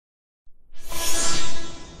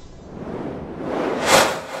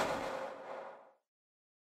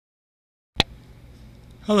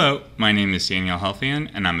Hello, my name is Daniel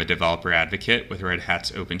Helfand, and I'm a developer advocate with Red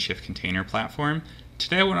Hat's OpenShift container platform.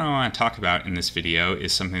 Today what I want to talk about in this video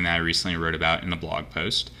is something that I recently wrote about in a blog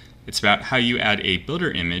post. It's about how you add a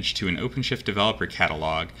builder image to an OpenShift developer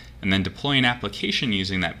catalog and then deploy an application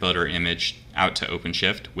using that builder image out to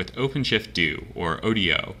OpenShift with OpenShift Do, or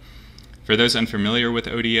ODO. For those unfamiliar with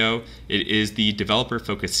ODO, it is the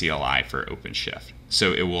developer-focused CLI for OpenShift.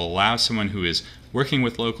 So it will allow someone who is working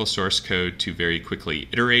with local source code to very quickly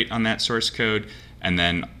iterate on that source code and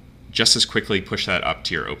then just as quickly push that up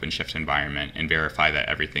to your OpenShift environment and verify that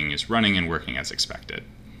everything is running and working as expected.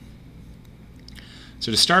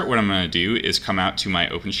 So to start, what I'm going to do is come out to my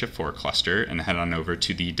OpenShift 4 cluster and head on over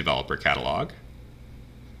to the developer catalog.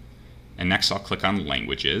 And next I'll click on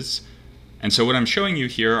languages. And so what I'm showing you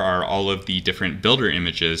here are all of the different builder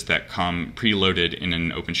images that come preloaded in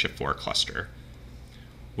an OpenShift 4 cluster.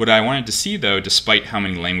 What I wanted to see, though, despite how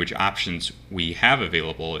many language options we have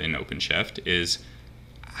available in OpenShift, is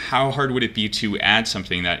how hard would it be to add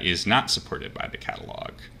something that is not supported by the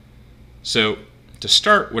catalog? So to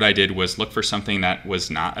start, what I did was look for something that was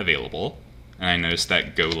not available, and I noticed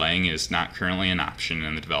that Golang is not currently an option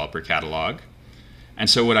in the developer catalog. And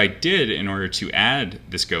so what I did in order to add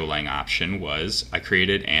this Golang option was I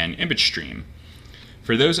created an image stream.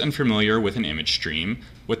 For those unfamiliar with an image stream,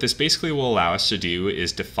 what this basically will allow us to do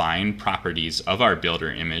is define properties of our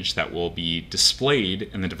builder image that will be displayed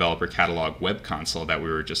in the developer catalog web console that we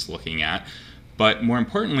were just looking at. But more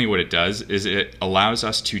importantly, what it does is it allows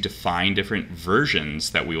us to define different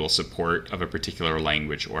versions that we will support of a particular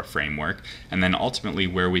language or framework, and then ultimately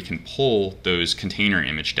where we can pull those container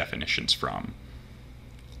image definitions from.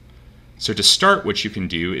 So to start, what you can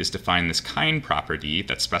do is define this kind property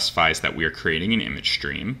that specifies that we are creating an image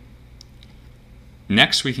stream.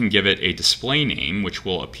 Next, we can give it a display name, which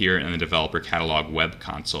will appear in the developer catalog web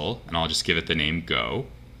console, and I'll just give it the name Go.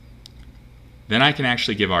 Then I can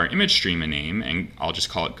actually give our image stream a name, and I'll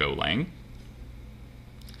just call it Golang.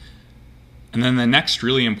 And then the next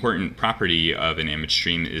really important property of an image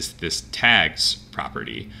stream is this tags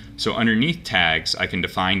property. So underneath tags, I can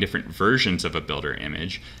define different versions of a builder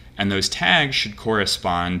image, and those tags should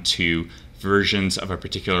correspond to versions of a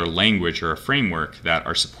particular language or a framework that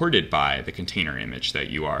are supported by the container image that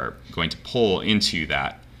you are going to pull into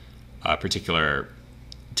that particular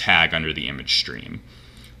tag under the image stream.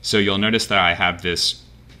 So you'll notice that I have this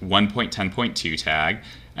 1.10.2 tag,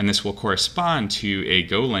 and this will correspond to a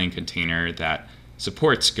Golang container that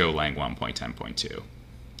supports Golang 1.10.2.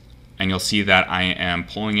 And you'll see that I am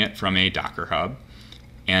pulling it from a Docker hub,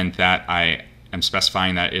 and that I am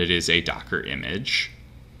specifying that it is a Docker image.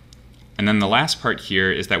 And then the last part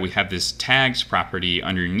here is that we have this tags property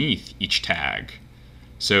underneath each tag.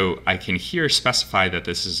 So I can here specify that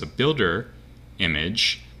this is a builder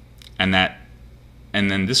image, and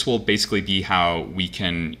then this will basically be how we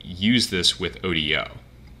can use this with ODO.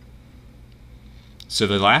 So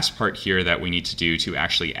the last part here that we need to do to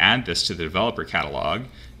actually add this to the developer catalog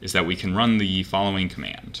is that we can run the following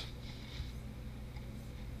command.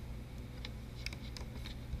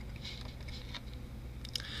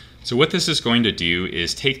 So what this is going to do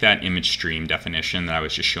is take that image stream definition that I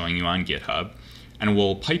was just showing you on GitHub, and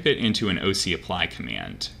we'll pipe it into an OC-apply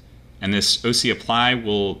command. And this OC-apply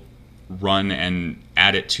will run and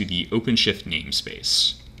add it to the OpenShift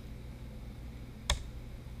namespace.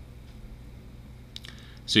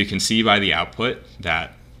 So you can see by the output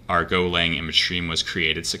that our Golang image stream was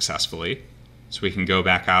created successfully. So we can go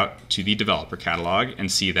back out to the developer catalog and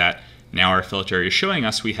see that now our filter is showing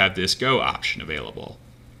us we have this Go option available.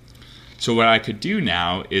 So what I could do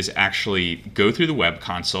now is actually go through the web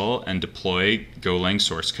console and deploy Golang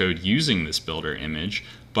source code using this builder image,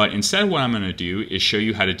 but instead what I'm going to do is show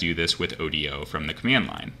you how to do this with ODO from the command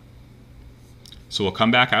line. So we'll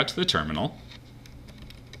come back out to the terminal,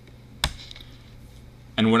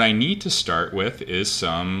 and what I need to start with is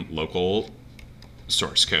some local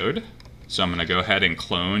source code. So I'm going to go ahead and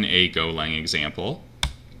clone a Golang example,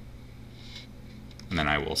 and then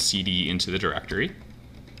I will cd into the directory.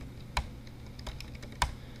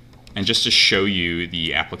 And just to show you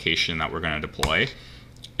the application that we're going to deploy,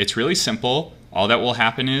 it's really simple. All that will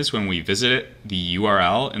happen is when we visit the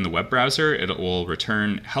URL in the web browser, it will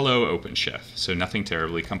return hello OpenShift, so nothing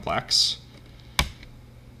terribly complex.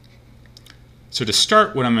 So to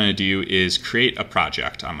start, what I'm going to do is create a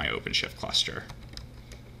project on my OpenShift cluster.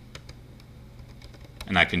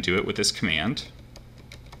 And I can do it with this command.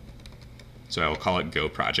 So I will call it Go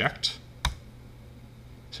Project.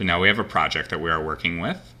 So now we have a project that we are working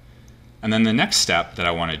with. And then the next step that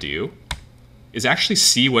I want to do is actually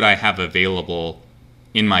see what I have available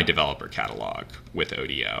in my developer catalog with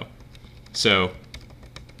ODO. So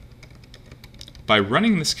by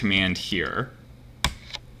running this command here,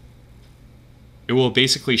 it will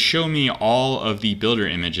basically show me all of the builder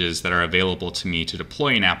images that are available to me to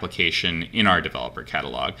deploy an application in our developer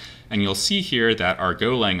catalog. And you'll see here that our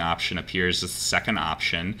Golang option appears as the second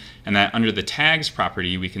option, and that under the tags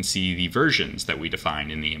property, we can see the versions that we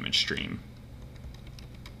defined in the image stream.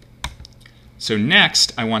 So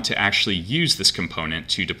next, I want to actually use this component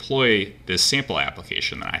to deploy this sample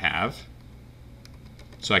application that I have.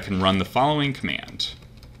 So I can run the following command.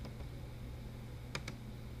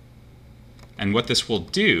 And what this will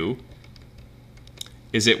do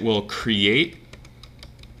is it will create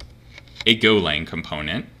a Golang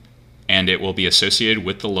component, and it will be associated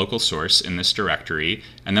with the local source in this directory.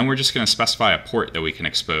 And then we're just going to specify a port that we can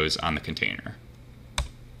expose on the container.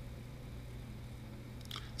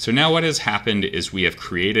 So now what has happened is we have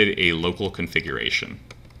created a local configuration.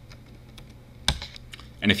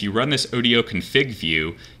 And if you run this ODO config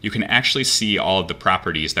view, you can actually see all of the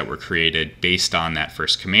properties that were created based on that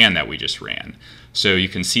first command that we just ran. So you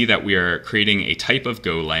can see that we are creating a type of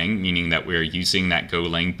Golang, meaning that we are using that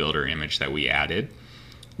Golang builder image that we added.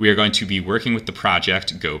 We are going to be working with the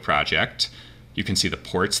project, Go project. You can see the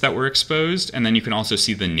ports that were exposed, and then you can also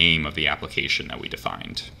see the name of the application that we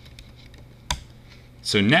defined.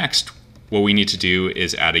 So next, what we need to do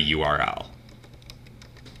is add a URL.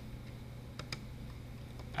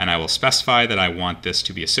 And I will specify that I want this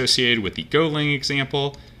to be associated with the Golang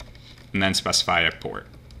example, and then specify a port.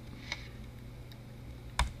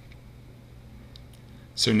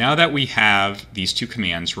 So now that we have these two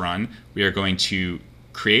commands run, we are going to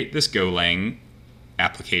create this Golang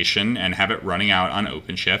application and have it running out on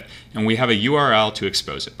OpenShift, and we have a URL to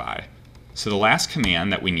expose it by. So the last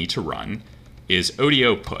command that we need to run is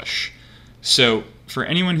ODO push. So for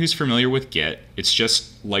anyone who's familiar with Git, it's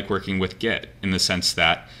just like working with Git in the sense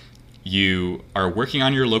that you are working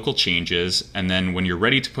on your local changes, and then when you're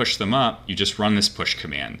ready to push them up, you just run this push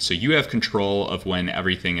command. So you have control of when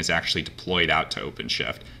everything is actually deployed out to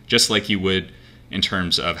OpenShift, just like you would in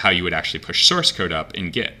terms of how you would actually push source code up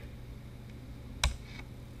in Git.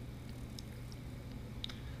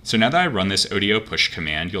 So now that I run this ODO push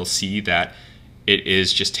command, you'll see that it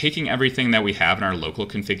is just taking everything that we have in our local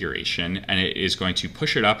configuration, and it is going to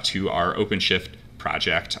push it up to our OpenShift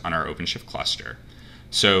project on our OpenShift cluster.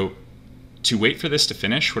 So to wait for this to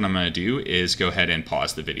finish, what I'm going to do is go ahead and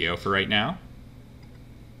pause the video for right now.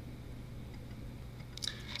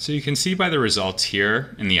 So you can see by the results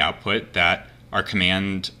here in the output that our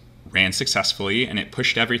command ran successfully, and it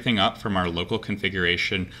pushed everything up from our local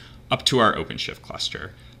configuration up to our OpenShift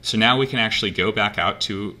cluster. So now we can actually go back out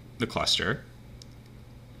to the cluster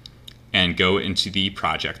and go into the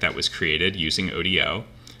project that was created using ODO.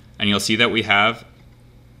 And you'll see that we have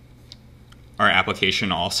our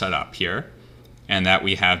application all set up here, and that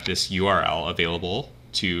we have this URL available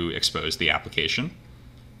to expose the application.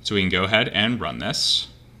 So we can go ahead and run this,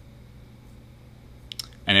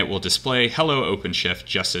 and it will display hello OpenShift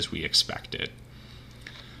just as we expected.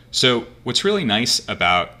 So what's really nice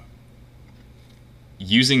about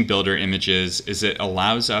using builder images is it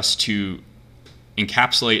allows us to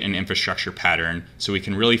encapsulate an infrastructure pattern so we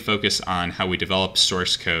can really focus on how we develop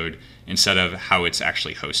source code instead of how it's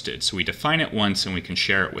actually hosted. So we define it once and we can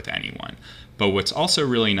share it with anyone. But what's also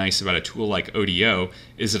really nice about a tool like ODO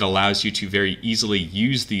is it allows you to very easily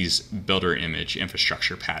use these builder image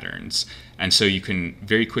infrastructure patterns. And so you can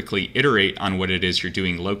very quickly iterate on what it is you're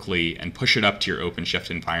doing locally and push it up to your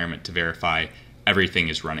OpenShift environment to verify everything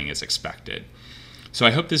is running as expected. So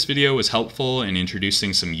I hope this video was helpful in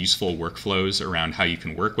introducing some useful workflows around how you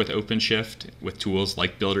can work with OpenShift with tools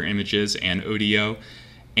like builder images and ODO.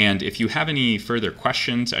 And if you have any further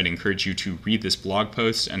questions, I'd encourage you to read this blog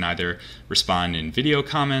post and either respond in video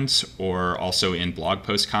comments or also in blog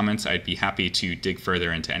post comments. I'd be happy to dig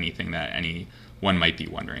further into anything that anyone might be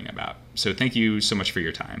wondering about. So thank you so much for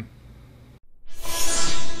your time.